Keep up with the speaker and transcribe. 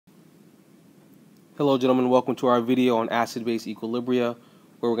Hello gentlemen, welcome to our video on acid-base equilibria,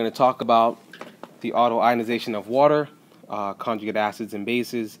 where we're going to talk about the autoionization of water, conjugate acids and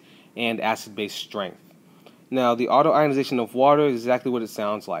bases, and acid-base strength. Now the autoionization of water is exactly what it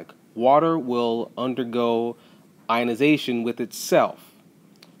sounds like. Water will undergo ionization with itself.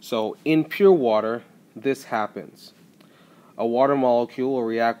 So in pure water, this happens. A water molecule will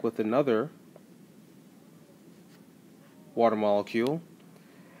react with another water molecule,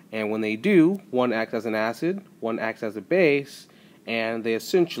 and when they do, one acts as an acid, one acts as a base, and they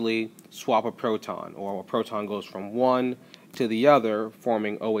essentially swap a proton, or a proton goes from one to the other,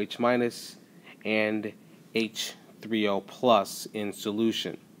 forming OH minus and H3O plus in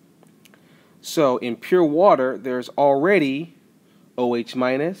solution. So in pure water, there's already OH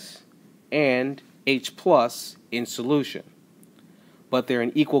minus and H plus in solution, but they're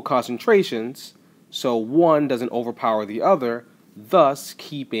in equal concentrations, so one doesn't overpower the other, thus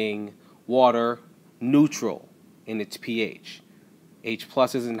keeping water neutral in its pH. H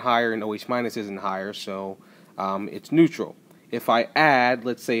plus isn't higher and OH minus isn't higher, so it's neutral. If I add,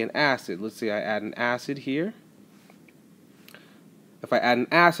 let's say, an acid, let's say I add an acid here. If I add an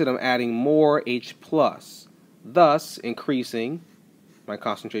acid, I'm adding more H plus, thus increasing my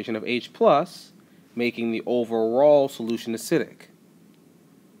concentration of H plus, making the overall solution acidic.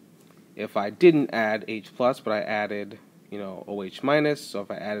 If I didn't add H plus, but I added, OH minus, so if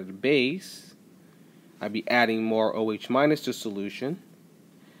I added a base, I'd be adding more OH minus to solution,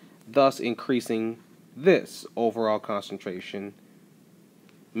 thus increasing this overall concentration,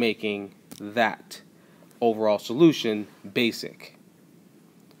 making that overall solution basic.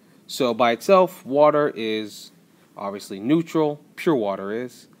 So by itself, water is obviously neutral, pure water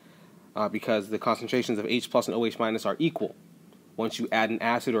is, because the concentrations of H plus and OH minus are equal. Once you add an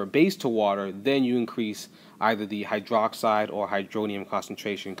acid or a base to water, then you increase either the hydroxide or hydronium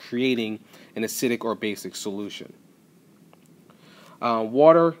concentration, creating an acidic or basic solution.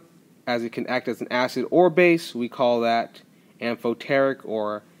 Water, as it can act as an acid or base, we call that amphoteric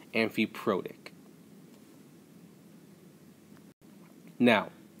or amphiprotic. Now,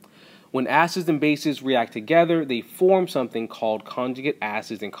 when acids and bases react together, they form something called conjugate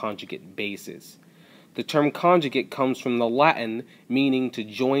acids and conjugate bases. The term conjugate comes from the Latin meaning to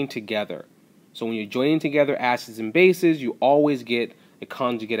join together. So when you're joining together acids and bases, you always get a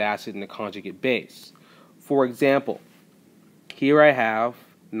conjugate acid and a conjugate base. For example, here I have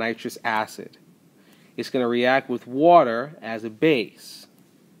nitrous acid. It's going to react with water as a base.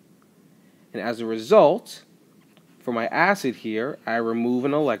 And as a result, for my acid here, I remove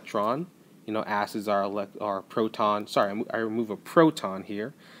an electron. Acids are proton. Sorry, I remove a proton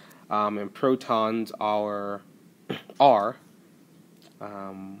here. And protons are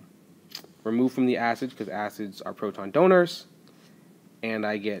removed from the acids because acids are proton donors, and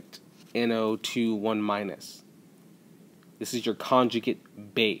I get NO2 1 minus. This is your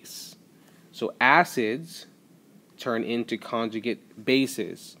conjugate base. So acids turn into conjugate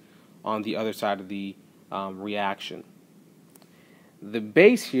bases on the other side of the reaction. The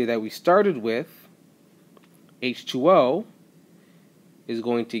base here that we started with, H2O, is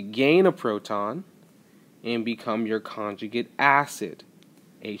going to gain a proton and become your conjugate acid,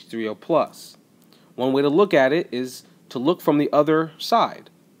 H3O plus. One way to look at it is to look from the other side.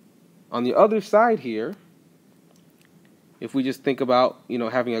 On the other side here, if we just think about,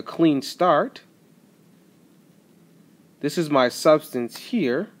 having a clean start, this is my substance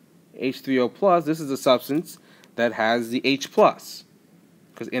here, H3O plus. This is a substance that has the H plus,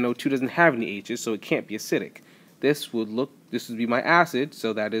 because NO2 doesn't have any H's, so it can't be acidic. This would be my acid,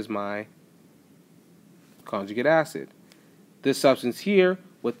 so that is my conjugate acid. This substance here,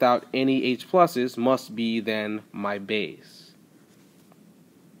 without any H pluses, must be then my base.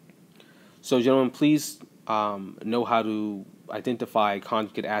 So gentlemen, please know how to identify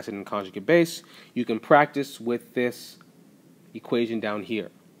conjugate acid and conjugate base. You can practice with this equation down here.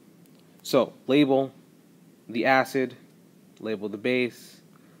 So label the acid, label the base,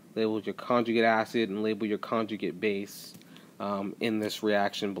 label your conjugate acid, and label your conjugate base in this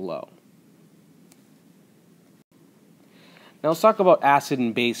reaction below. Now let's talk about acid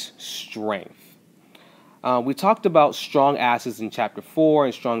and base strength. We talked about strong acids in chapter 4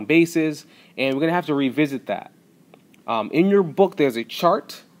 and strong bases, and we're going to have to revisit that. In your book there's a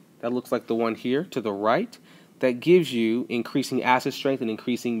chart that looks like the one here to the right that gives you increasing acid strength and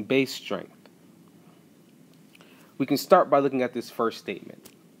increasing base strength. We can start by looking at this first statement.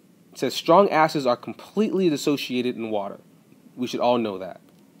 It says strong acids are completely dissociated in water. We should all know that.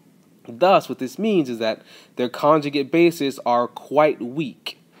 Thus, what this means is that their conjugate bases are quite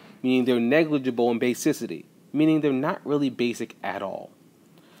weak, meaning they're negligible in basicity, meaning they're not really basic at all.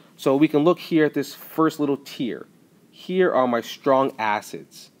 So we can look here at this first little tier. Here are my strong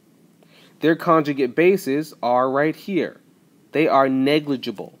acids. Their conjugate bases are right here. They are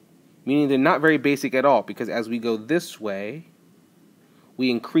negligible, meaning they're not very basic at all, because as we go this way, we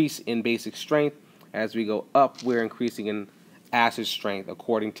increase in basic strength. As we go up, we're increasing in acid strength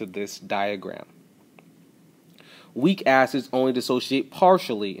according to this diagram. Weak acids only dissociate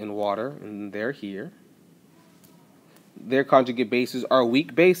partially in water, and they're here. Their conjugate bases are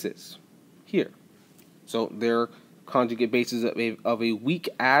weak bases here. So their conjugate bases of a weak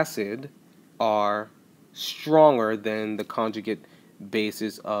acid are stronger than the conjugate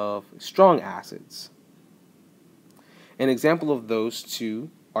bases of strong acids. An example of those two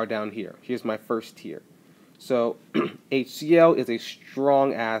are down here. Here's my first tier. So HCl is a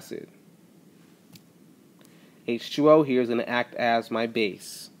strong acid. H2O here is going to act as my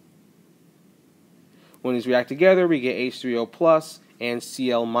base. When these react together, we get H3O plus and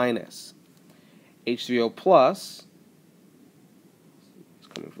Cl minus. H3O plus is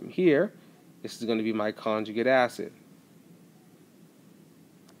coming from here. This is going to be my conjugate acid.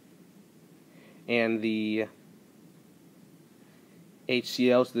 And the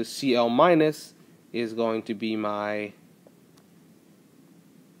HCl, so the Cl minus, is going to be my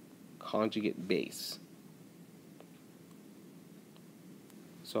conjugate base.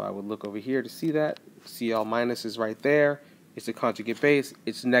 So I would look over here to see that. Cl minus is right there. It's a conjugate base.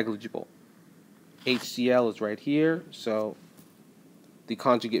 It's negligible. HCl is right here. So the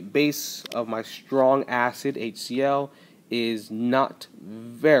conjugate base of my strong acid, HCl, is not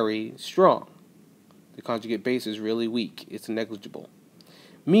very strong. The conjugate base is really weak. It's negligible.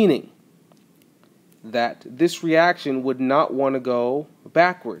 Meaning that this reaction would not want to go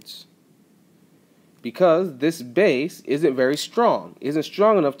backwards, because this base isn't very strong, isn't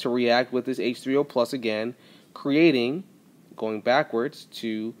strong enough to react with this H3O plus again, creating, going backwards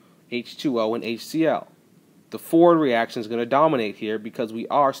to H2O and HCl. The forward reaction is going to dominate here because we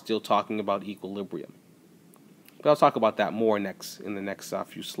are still talking about equilibrium. But I'll talk about that more in the next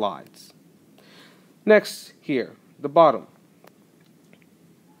few slides. Next, here, the bottom.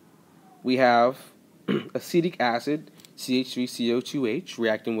 We have acetic acid, CH3CO2H,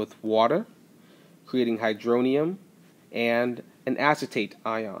 reacting with water, creating hydronium and an acetate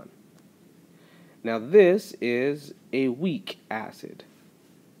ion. Now this is a weak acid,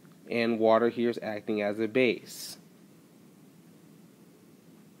 and water here is acting as a base.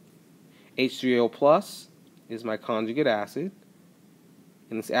 H3O plus is my conjugate acid,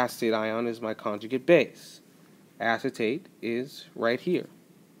 and this acetate ion is my conjugate base. Acetate is right here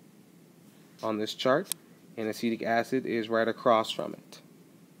on this chart, and acetic acid is right across from it.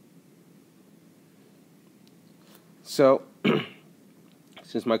 So,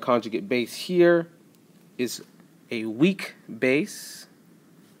 since my conjugate base here is a weak base,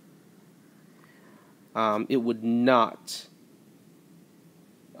 it would not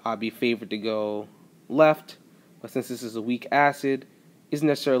be favored to go left, but since this is a weak acid, isn't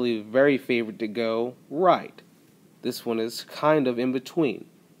necessarily very favored to go right. This one is kind of in between.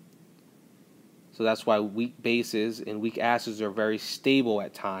 So that's why weak bases and weak acids are very stable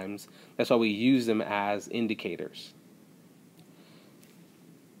at times. That's why we use them as indicators.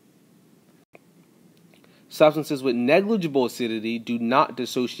 Substances with negligible acidity do not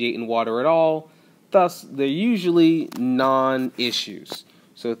dissociate in water at all. Thus, they're usually non-issues.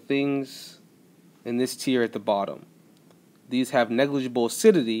 So things in this tier at the bottom. These have negligible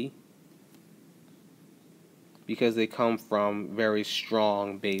acidity because they come from very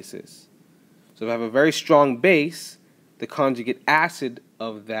strong bases. So if I have a very strong base, the conjugate acid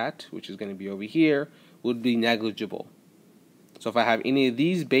of that, which is going to be over here, would be negligible. So if I have any of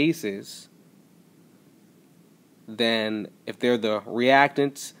these bases, then if they're the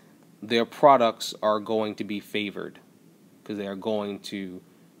reactants, their products are going to be favored because they are going to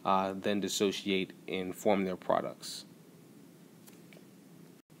then dissociate and form their products.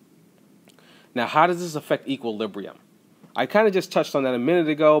 Now, how does this affect equilibrium? I kind of just touched on that a minute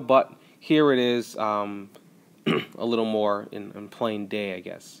ago, but here it is a little more in plain day, I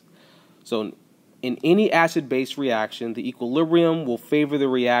guess. So in any acid-base reaction, the equilibrium will favor the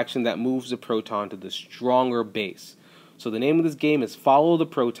reaction that moves the proton to the stronger base. So the name of this game is follow the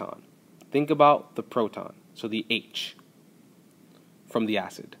proton. Think about the proton, so the H from the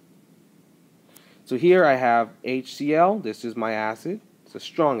acid. So here I have HCl. This is my acid. It's a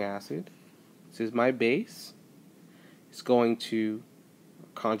strong acid. This is my base. It's going to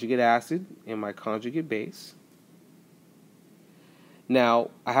conjugate acid and my conjugate base. Now,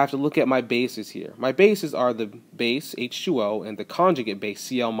 I have to look at my bases here. My bases are the base, H2O, and the conjugate base,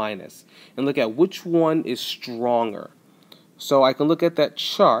 Cl minus, and look at which one is stronger. So I can look at that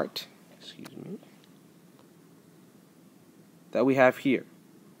chart, that we have here.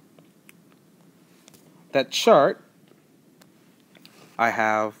 That chart, I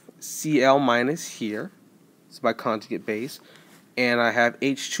have Cl minus here, it's my conjugate base, and I have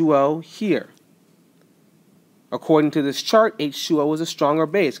H2O here. According to this chart, H2O is a stronger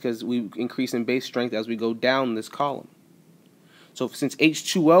base because we increase in base strength as we go down this column. So since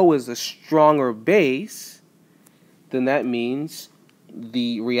H2O is a stronger base, then that means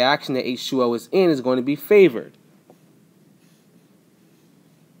the reaction that H2O is in is going to be favored.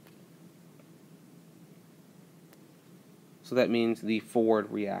 So that means the forward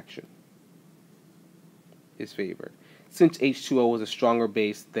reaction is favored, since H2O is a stronger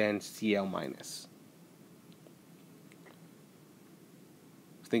base than Cl minus.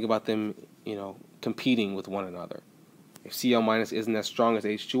 Think about them, competing with one another. If Cl minus isn't as strong as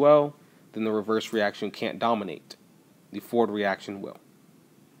H2O, then the reverse reaction can't dominate. The forward reaction will.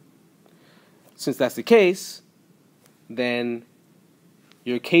 Since that's the case, then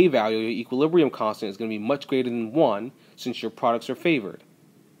your K value, your equilibrium constant, is going to be much greater than 1 since your products are favored.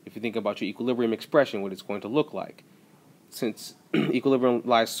 If you think about your equilibrium expression, what it's going to look like. Since equilibrium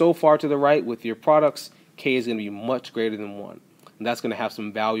lies so far to the right with your products, K is going to be much greater than 1. And that's going to have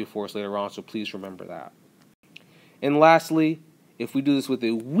some value for us later on, so please remember that. And lastly, if we do this with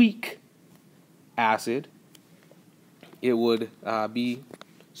a weak acid, it would be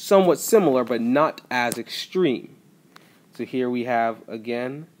somewhat similar but not as extreme. So here we have,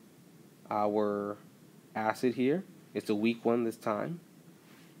 again, our acid here. It's a weak one this time.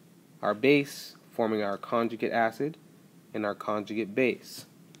 Our base forming our conjugate acid and our conjugate base.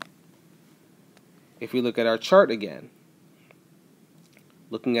 If we look at our chart again,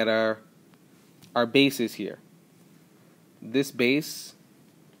 looking at our bases here. This base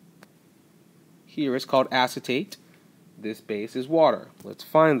here is called acetate. This base is water. Let's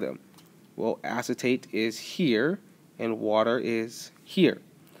find them. Well, acetate is here and water is here.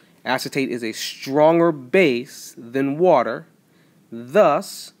 Acetate is a stronger base than water.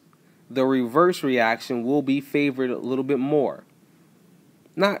 Thus, the reverse reaction will be favored a little bit more.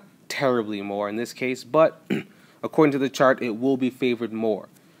 Not terribly more in this case, but according to the chart, it will be favored more.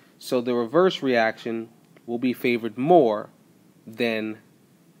 So the reverse reaction will be favored more than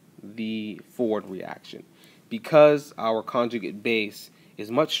the forward reaction because our conjugate base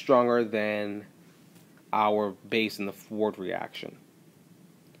is much stronger than our base in the forward reaction.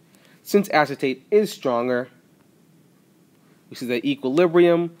 Since acetate is stronger, we see that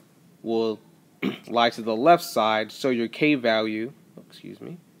equilibrium will lie to the left side, so your K value,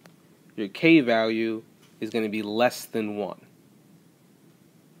 your K value is going to be less than 1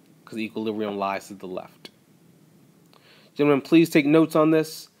 because equilibrium lies to the left. Gentlemen, please take notes on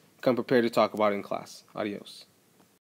this. Come prepared to talk about it in class. Adios.